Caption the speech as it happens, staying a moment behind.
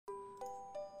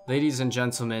Ladies and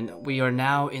gentlemen, we are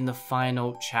now in the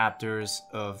final chapters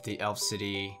of the Elf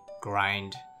City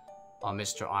grind on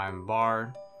Mr. Iron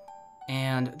Bar.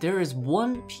 And there is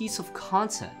one piece of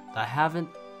content that I haven't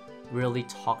really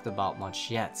talked about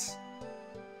much yet.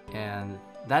 And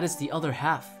that is the other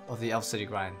half of the Elf City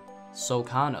grind,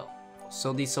 Zalcano.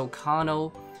 So the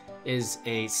Zalcano is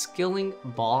a skilling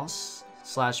boss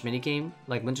slash minigame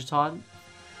like Wintertod.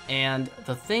 And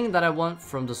the thing that I want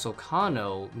from the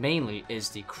Zalcano mainly is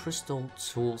the Crystal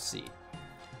Tool Seed.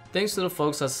 Thanks to the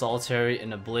folks at Solitary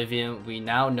and Oblivion, we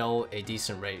now know a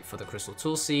decent rate for the Crystal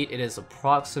Tool Seed. It is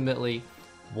approximately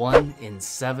 1 in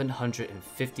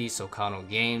 750 Zalcano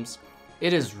games.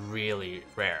 It is really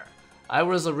rare. I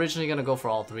was originally going to go for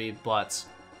all 3, but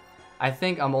I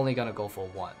think I'm only going to go for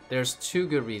 1. There's 2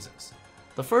 good reasons.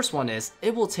 The first one is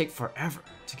it will take forever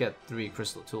to get 3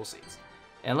 Crystal Tool Seeds.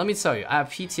 And let me tell you, I have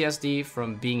PTSD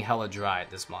from being hella dry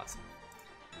this month.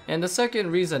 And the second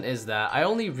reason is that I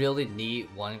only really need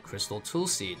 1 Crystal Tool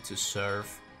Seed to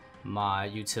serve my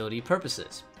utility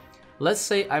purposes. Let's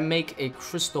say I make a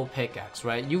Crystal Pickaxe,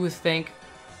 right? You would think,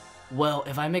 well,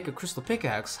 if I make a Crystal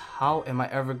Pickaxe, how am I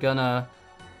ever gonna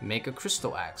make a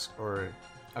Crystal Axe or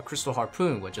a Crystal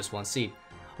Harpoon with just 1 seed?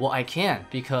 Well, I can,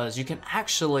 because you can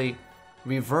actually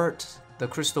revert the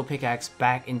Crystal Pickaxe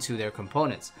back into their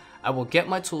components. I will get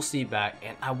my Tool Seed back,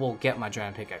 and I will get my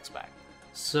Giant Pickaxe back.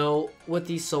 So with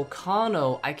the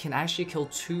Zalcano, I can actually kill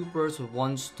 2 birds with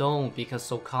 1 stone, because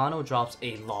Zalcano drops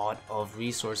a lot of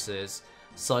resources,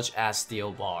 such as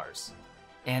steel bars.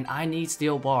 And I need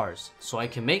steel bars, so I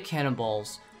can make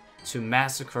cannonballs to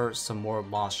massacre some more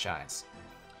moss giants.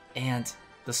 And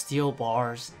the steel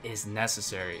bars is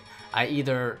necessary. I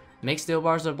either make steel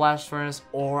bars at Blast Furnace,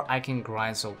 or I can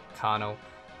grind Zalcano,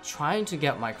 trying to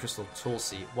get my Crystal Tool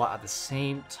Seed while at the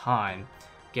same time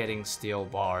getting steel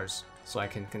bars so I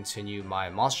can continue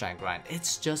my moss giant grind.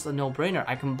 It's just a no-brainer.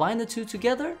 I combine the 2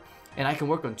 together and I can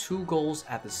work on 2 goals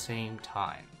at the same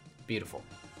time. Beautiful.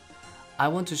 I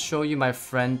want to show you my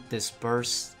friend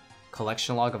Disperse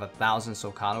collection log of 1,000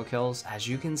 Zalcano kills. As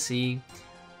you can see,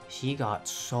 he got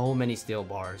so many steel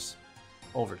bars,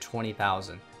 over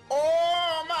 20,000.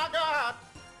 Oh my god!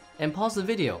 And pause the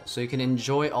video so you can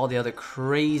enjoy all the other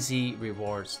crazy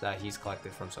rewards that he's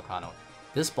collected from Zalcano.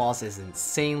 This boss is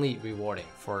insanely rewarding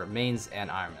for mains and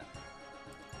Ironman.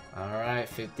 Alright,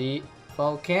 50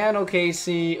 Volcano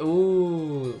KC.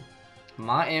 Ooh,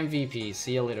 my MVP.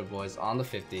 See you later, boys, on the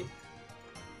 50.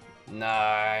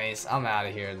 Nice. I'm out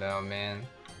of here though, man.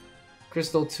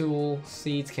 Crystal Tool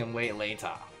Seeds can wait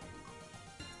later.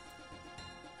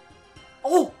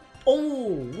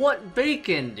 Oh, what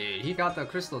bacon, dude. He got the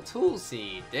Crystal Tool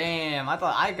Seed. Damn, I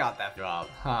thought I got that drop.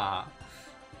 Ha.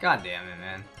 God damn it,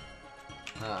 man.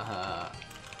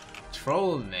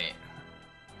 Troll, mate.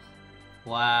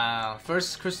 Wow,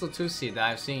 first Crystal Tool Seed that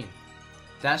I've seen.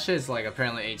 That shit's like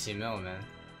apparently 18 mil, man.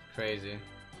 Crazy.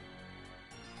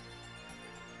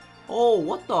 Oh,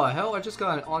 what the hell? I just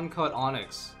got an uncut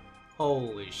Onyx.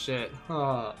 Holy shit.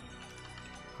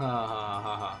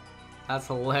 That's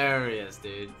hilarious,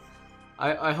 dude.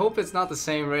 I hope it's not the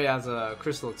same rate as a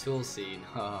Crystal Tool Seed.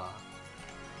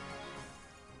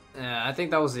 Yeah, I think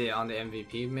that was on the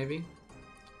MVP, maybe.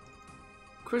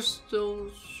 Crystal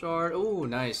Shard. Ooh,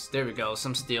 nice. There we go.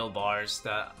 Some steel bars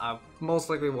that I most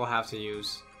likely will have to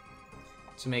use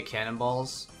to make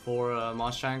cannonballs for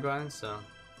Moss Giant Grind. So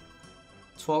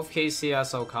 12k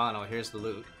CS Zalcano. Here's the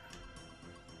loot.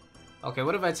 Okay,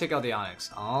 what if I take out the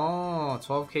Onyx? Oh,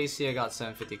 12k C, I got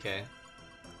 750k.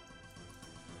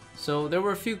 So there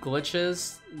were a few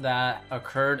glitches that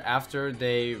occurred after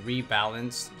they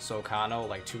rebalanced Zalcano,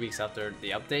 like 2 weeks after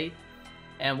the update.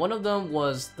 And one of them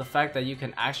was the fact that you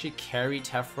can actually carry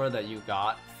Tephra that you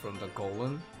got from the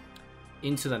Golem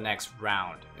into the next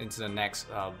round, into the next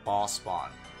boss spawn.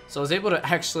 So I was able to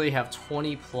actually have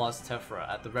 20 plus Tephra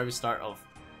at the very start of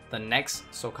the next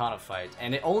Zalcano fight,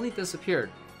 and it only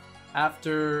disappeared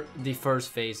after the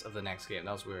first phase of the next game.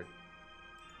 That was weird.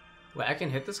 Wait, I can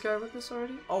hit this guy with this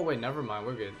already? Oh wait, never mind,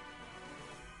 we're good.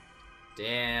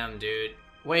 Damn, dude.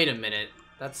 Wait a minute.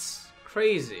 That's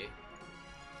crazy.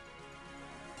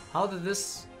 How did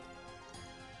this...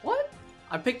 What?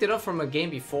 I picked it up from a game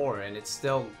before and it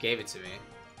still gave it to me.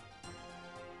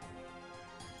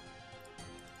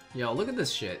 Yo, look at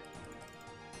this shit.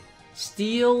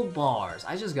 Steel bars.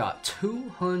 I just got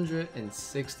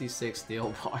 266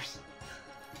 steel bars.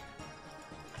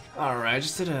 Alright, I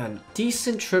just did a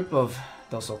decent trip of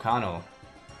the Zalcano.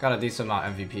 Got a decent amount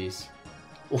of MVPs.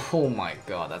 Oh my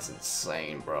god, that's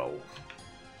insane, bro.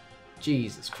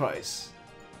 Jesus Christ.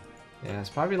 Yeah, it's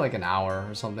probably like an hour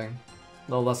or something.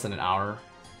 A little less than an hour.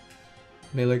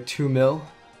 Maybe like 2 mil.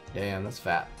 Damn, that's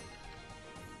fat.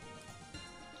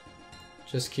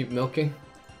 Just keep milking.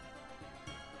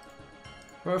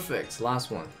 Perfect,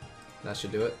 last one. That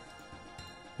should do it.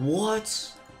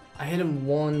 What? I hit him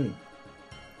one.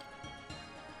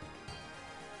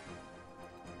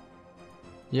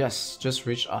 Yes, just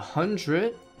reached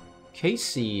 100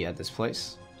 KC at this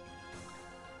place.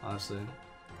 Honestly.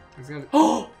 It's gonna...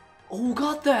 Oh,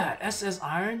 got that! SS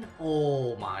Iron?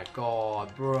 Oh my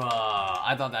god, bruh.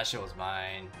 I thought that shit was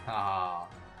mine. Haha.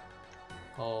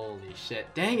 Holy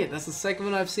shit. Dang it, that's the second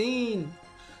one I've seen.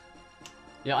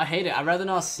 Yeah, I hate it. I'd rather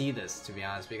not see this, to be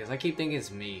honest, because I keep thinking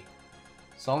it's me.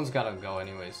 Someone's gotta go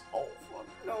anyways. Oh, fuck,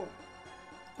 no.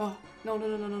 Oh,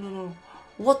 no.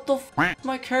 What the f is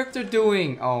my character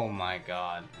doing? Oh my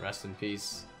god. Rest in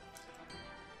peace.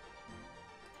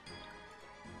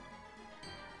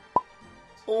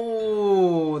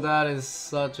 Oh, that is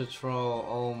such a troll.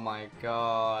 Oh my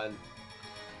god.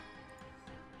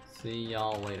 See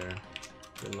y'all later.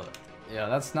 Good luck. Yeah,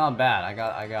 that's not bad.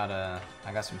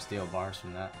 I got some steel bars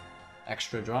from that.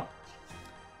 Extra drop.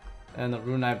 And the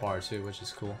runite bar too, which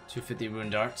is cool. 250 rune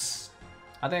darts.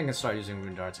 I think I can start using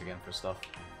rune darts again for stuff.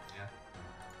 Yeah.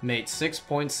 Mate,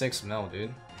 6.6 mil,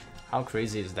 dude. How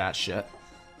crazy is that shit?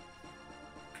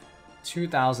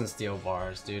 2,000 steel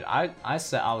bars, dude. I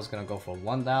said I was gonna go for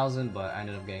 1,000, but I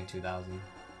ended up getting 2,000.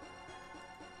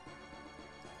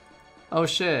 Oh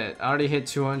shit, I already hit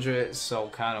 200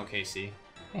 Zalcano KC.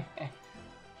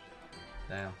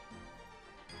 Damn.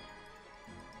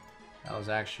 That was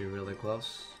actually really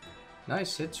close.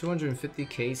 Nice, hit 250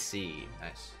 KC.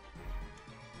 Nice.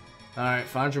 Alright,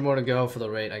 500 more to go for the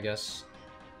rate, I guess.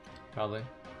 Probably.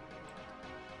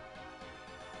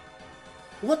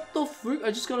 What the freak? I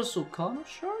just got a Zalcano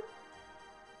shard?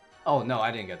 Oh no,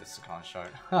 I didn't get the Zalcano shard.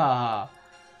 Haha.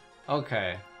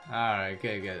 Okay. Alright,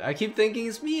 good. I keep thinking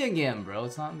it's me again, bro.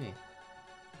 It's not me.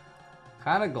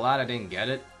 Kinda glad I didn't get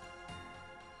it.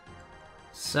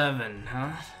 7,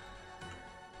 huh?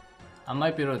 I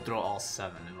might be able to throw all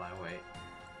 7 if I wait.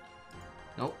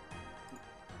 Nope.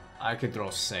 I could throw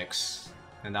 6.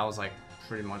 And that was like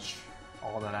pretty much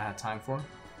all that I had time for.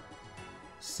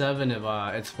 7 if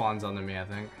it spawns under me, I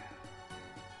think.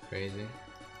 Crazy.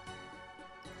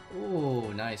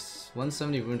 Ooh, nice.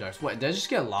 170 rune darts. What, did I just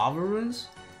get lava runes?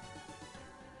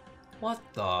 What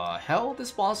the hell?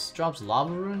 This boss drops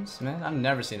lava runes? Man, I've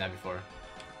never seen that before.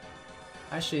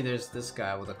 Actually, there's this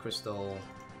guy with a crystal.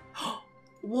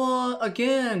 What?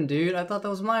 Again, dude? I thought that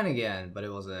was mine again, but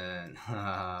it wasn't.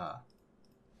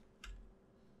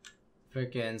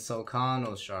 Freaking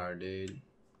Zalcano shard, dude.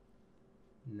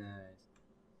 Nice.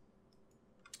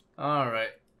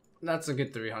 Alright. That's a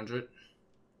good 300.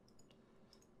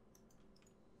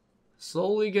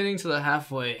 Slowly getting to the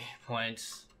halfway point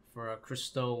for a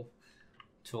crystal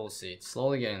tool seat.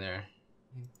 Slowly getting there.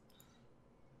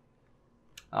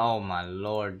 Oh my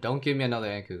lord. Don't give me another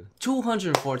Enku.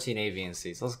 214 avian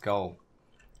seats. Let's go.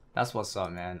 That's what's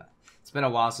up, man. It's been a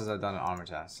while since I've done an armor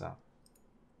task, so.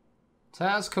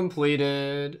 Task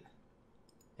completed.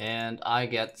 And I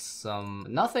get some...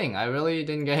 nothing. I really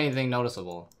didn't get anything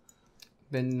noticeable.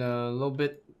 Been a little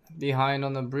bit behind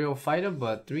on the Bryophyta,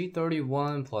 but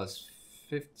 331 plus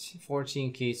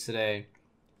 14 keys today.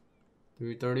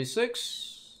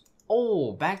 336.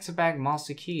 Oh, back-to-back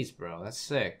monster keys, bro. That's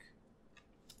sick.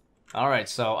 Alright,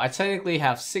 so I technically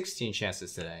have 16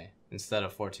 chances today instead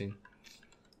of 14.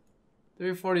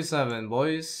 347,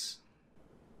 boys.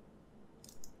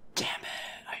 Damn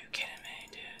it. Are you kidding me,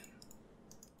 dude?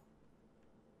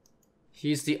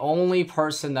 He's the only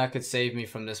person that could save me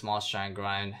from this Moss Giant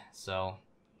grind, so...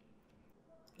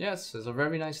 yes, it's a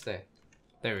very nice day.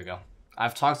 There we go.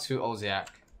 I've talked to Oziak.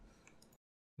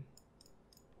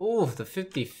 Ooh, the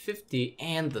 50-50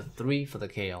 and the 3 for the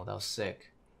KO. That was sick.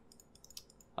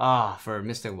 Ah, for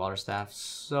Mystic Water Staff,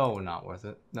 so not worth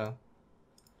it. No.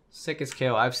 Sickest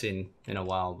KO I've seen in a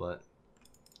while, but...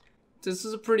 this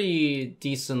is a pretty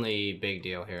decently big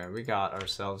deal here. We got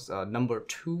ourselves number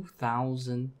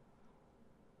 2,000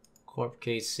 Corp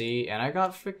KC, and I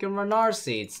got freaking Renar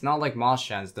seats. Not like Moss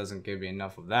Chance doesn't give me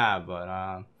enough of that,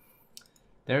 but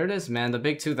there it is, man. The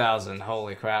big 2,000.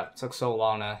 Holy crap. Took so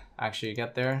long to actually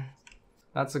get there.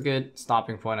 That's a good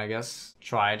stopping point, I guess.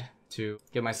 Tried to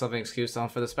give myself an excuse on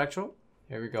for the Spectral.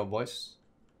 Here we go, boys.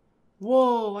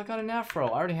 Whoa, I got an Afro.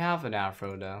 I already have an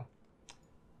Afro, though.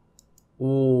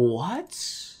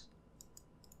 What?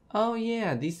 Oh,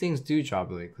 yeah. These things do drop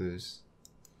really clues.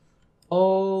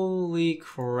 Holy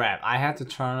crap. I had to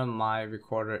turn on my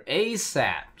recorder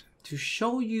ASAP to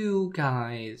show you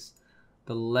guys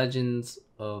the legends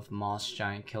of Moss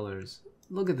Giant Killers.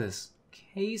 Look at this.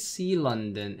 KC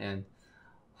London and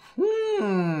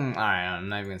Alright, I'm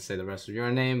not even gonna say the rest of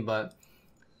your name, but...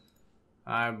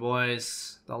 Alright,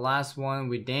 boys. The last one,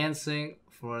 we dancing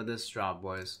for this drop,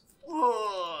 boys.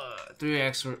 Whoa, 3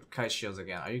 extra kite shields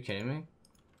again. Are you kidding me?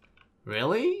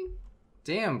 Really?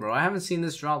 Damn, bro. I haven't seen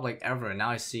this drop, like, ever. And now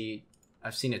I've seen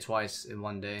it twice in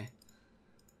one day.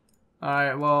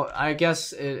 Alright, well, I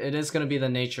guess it is gonna be the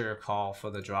nature call for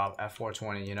the drop at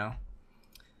 420, you know?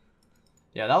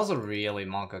 Yeah, that was a really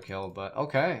Monka kill, but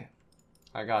okay.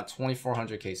 I got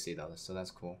 2400 KC though, so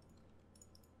that's cool.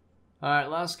 Alright,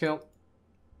 last kill.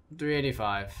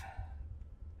 385.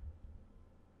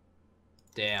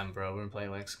 Damn, bro, we're in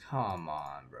playlist. Come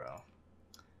on, bro.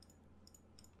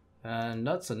 And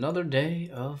that's another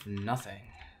day of nothing.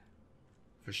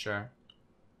 For sure.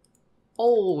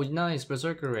 Oh, nice,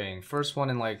 Berserker Ring. First one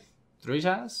in like 3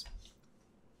 tasks?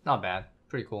 Not bad.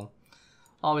 Pretty cool.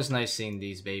 Always nice seeing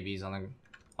these babies on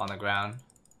the ground.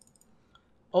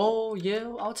 Oh,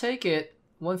 yeah, I'll take it.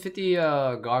 150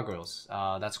 gargoyles.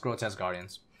 That's Grotesque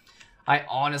Guardians. I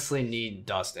honestly need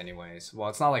dust anyways. Well,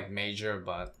 it's not like major,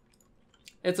 but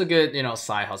it's a good, you know,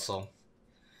 side hustle.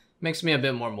 Makes me a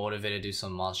bit more motivated to do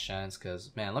some moss chants,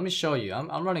 because, man, let me show you.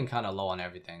 I'm running kind of low on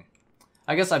everything.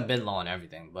 I guess I've been low on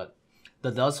everything, but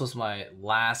the dust was my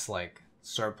last, like,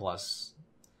 surplus.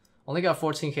 Only got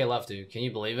 14k left, dude. Can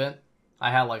you believe it?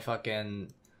 I had, like,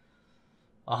 fucking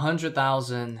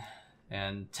 100,000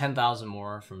 and 10,000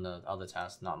 more from the other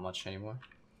tasks. Not much anymore.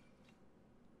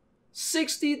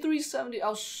 6370. I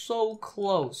was so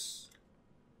close.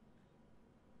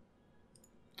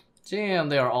 Damn,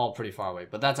 they are all pretty far away,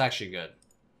 but that's actually good.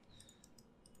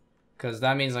 Because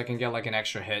that means I can get like an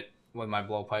extra hit with my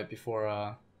blowpipe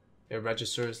before it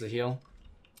registers the heal.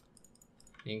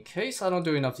 In case I don't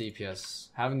do enough DPS,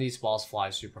 having these balls fly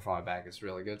super far back is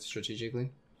really good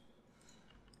strategically.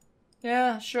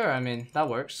 Yeah, sure, I mean, that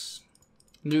works.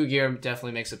 New gear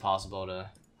definitely makes it possible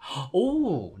to...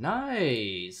 Oh,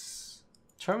 nice!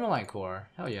 Tourmaline core,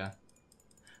 hell yeah.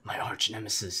 My arch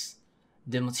nemesis,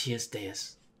 Demotius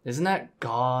Deus. Isn't that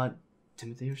God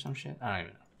Timothy or some shit? I don't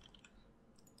even know.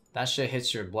 That shit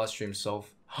hits your bloodstream so...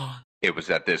 It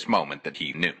was at this moment that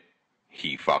he knew.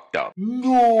 He fucked up.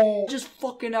 No! Just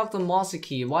fucking out the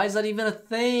Mossy. Why is that even a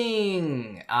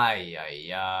thing? Ay,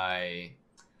 ay, ay.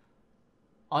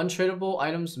 Untradeable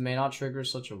items may not trigger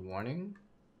such a warning.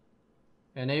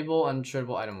 Enable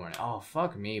untradeable item warning. Oh,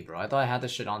 fuck me, bro. I thought I had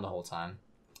this shit on the whole time.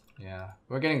 Yeah.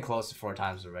 We're getting close to 4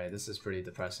 times already. This is pretty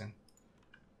depressing.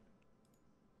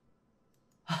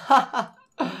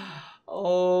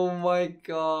 Oh my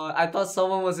god. I thought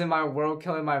someone was in my world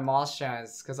killing my moss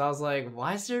chance. Because I was like,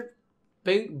 why is there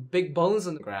big bones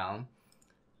on the ground?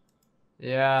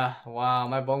 Yeah, wow.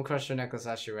 My bone crusher necklace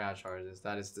actually ran out of charges.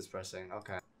 That is depressing.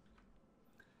 Okay.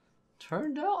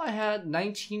 Turned out I had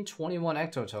 1921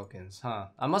 ecto tokens, huh?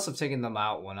 I must have taken them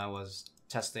out when I was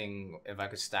testing if I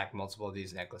could stack multiple of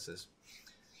these necklaces.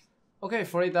 Okay,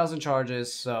 48,000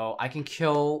 charges, so I can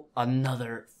kill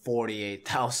another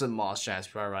 48,000 moss chance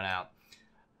before I run out.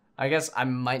 I guess I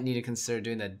might need to consider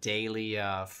doing the daily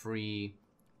free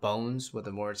bones with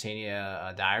the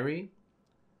Mauritania diary.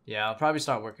 Yeah, I'll probably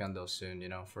start working on those soon, you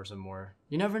know, for some more.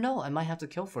 You never know, I might have to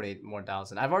kill 48 more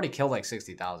thousand. I've already killed like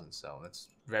 60,000, so it's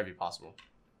very possible.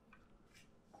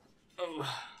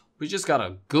 We just got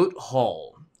a good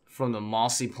haul from the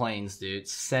Mossy Plains, dude.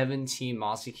 17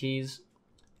 Mossy keys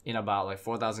in about like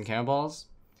 4,000 cannonballs.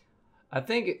 I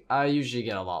think I usually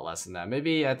get a lot less than that.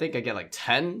 Maybe I think I get like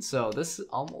 10, so this is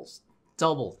almost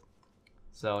doubled.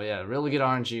 So yeah, really good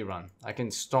RNG run. I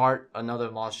can start another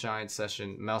Moss Giant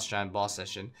session, Mouse Giant boss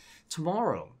session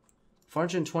tomorrow.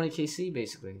 420 KC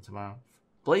basically tomorrow.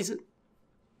 Blaze it.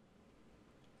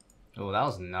 Oh, that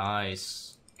was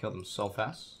nice. Killed him so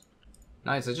fast.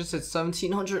 Nice, I just hit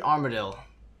 1700 Armadillo.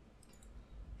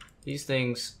 These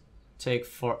things take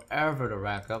forever to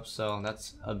rack up, so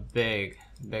that's a big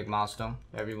milestone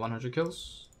every 100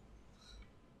 kills.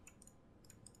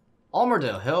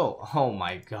 Armadillo Hill. Oh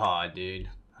my god, dude.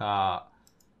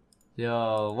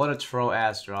 Yo, what a troll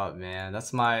ass drop, man.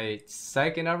 That's my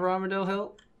second ever Armadillo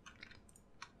Hill.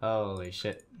 Holy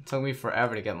shit. It took me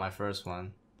forever to get my first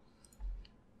one.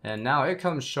 And now it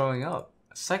comes showing up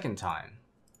a second time.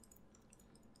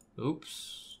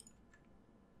 Oops.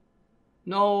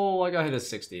 No, I got hit at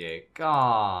 68.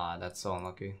 God, that's so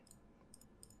unlucky.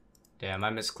 Damn,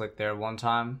 I misclicked there one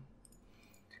time.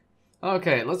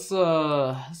 Okay, let's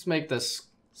make this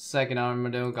second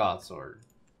Armadillo God Sword.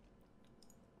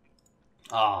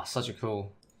 Ah, such a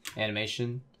cool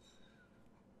animation.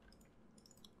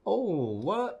 Oh,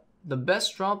 what? The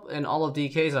best drop in all of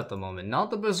DKs at the moment.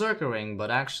 Not the Berserker ring, but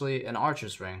actually an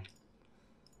Archer's ring.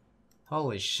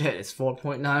 Holy shit, it's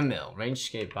 4.9 mil. Range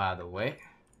escape, by the way.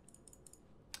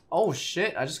 Oh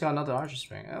shit, I just got another archer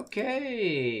string.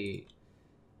 Okay.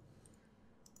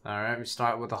 Alright, we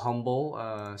start with a humble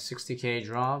 60k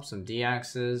drop, some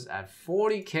D-axes at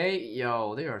 40k.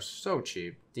 Yo, they are so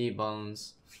cheap.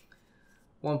 D-bones,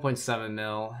 1.7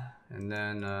 mil. And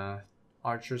then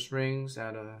archer strings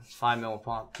at a 5 mil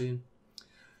pop, dude.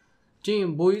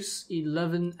 Gene boys,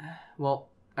 11. Well,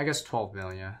 I guess 12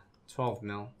 mil, yeah. 12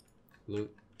 mil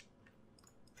loot.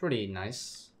 Pretty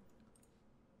nice.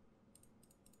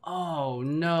 Oh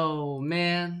no,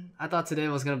 man. I thought today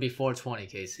was gonna be 420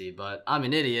 KC, but I'm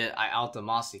an idiot. I out the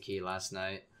Mossy key last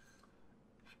night.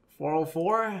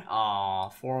 404? Aw,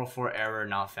 404 error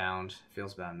not found.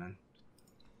 Feels bad, man.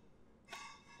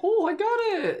 Oh, I got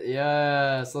it!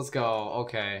 Yes, let's go.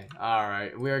 Okay,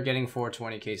 alright. We are getting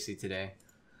 420 KC today.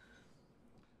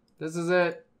 This is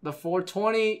it. The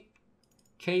 420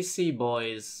 KC,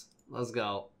 boys. Let's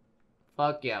go.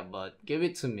 Fuck yeah, bud. Give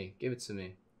it to me. Give it to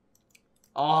me.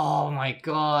 Oh my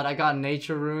god, I got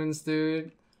nature runes,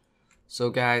 dude. So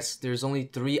guys, there's only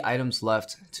 3 items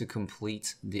left to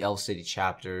complete the Elf City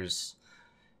chapters.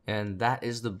 And that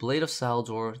is the Blade of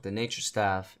Saldor, the Nature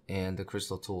Staff, and the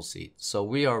Crystal Tool Seed. So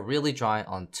we are really dry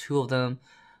on 2 of them,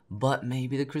 but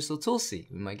maybe the Crystal Tool Seed.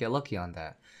 We might get lucky on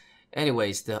that.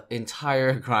 Anyways, the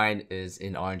entire grind is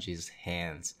in RNG's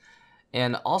hands.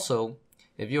 And also,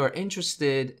 if you are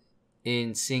interested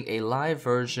in seeing a live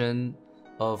version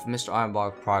of Mr.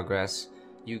 Ironbar progress,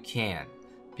 you can,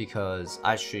 because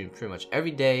I stream pretty much every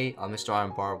day on Mr.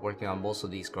 Ironbar, working on most of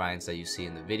these grinds that you see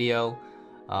in the video.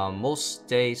 Most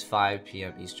days 5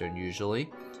 p.m. Eastern usually.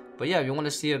 But yeah, if you want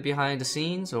to see it behind the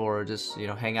scenes or just, you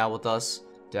know, hang out with us,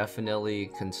 definitely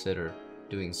consider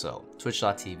doing so.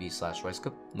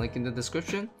 Twitch.tv/RiceCup, link in the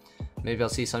description. Maybe I'll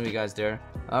see some of you guys there.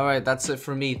 Alright, that's it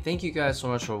for me. Thank you guys so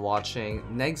much for watching.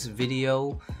 Next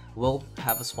video will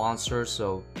have a sponsor,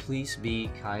 so please be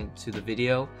kind to the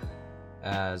video,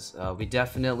 as we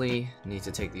definitely need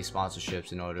to take these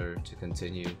sponsorships in order to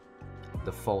continue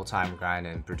the full-time grind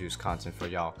and produce content for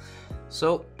y'all.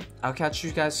 So I'll catch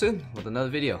you guys soon with another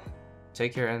video.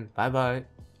 Take care and bye bye.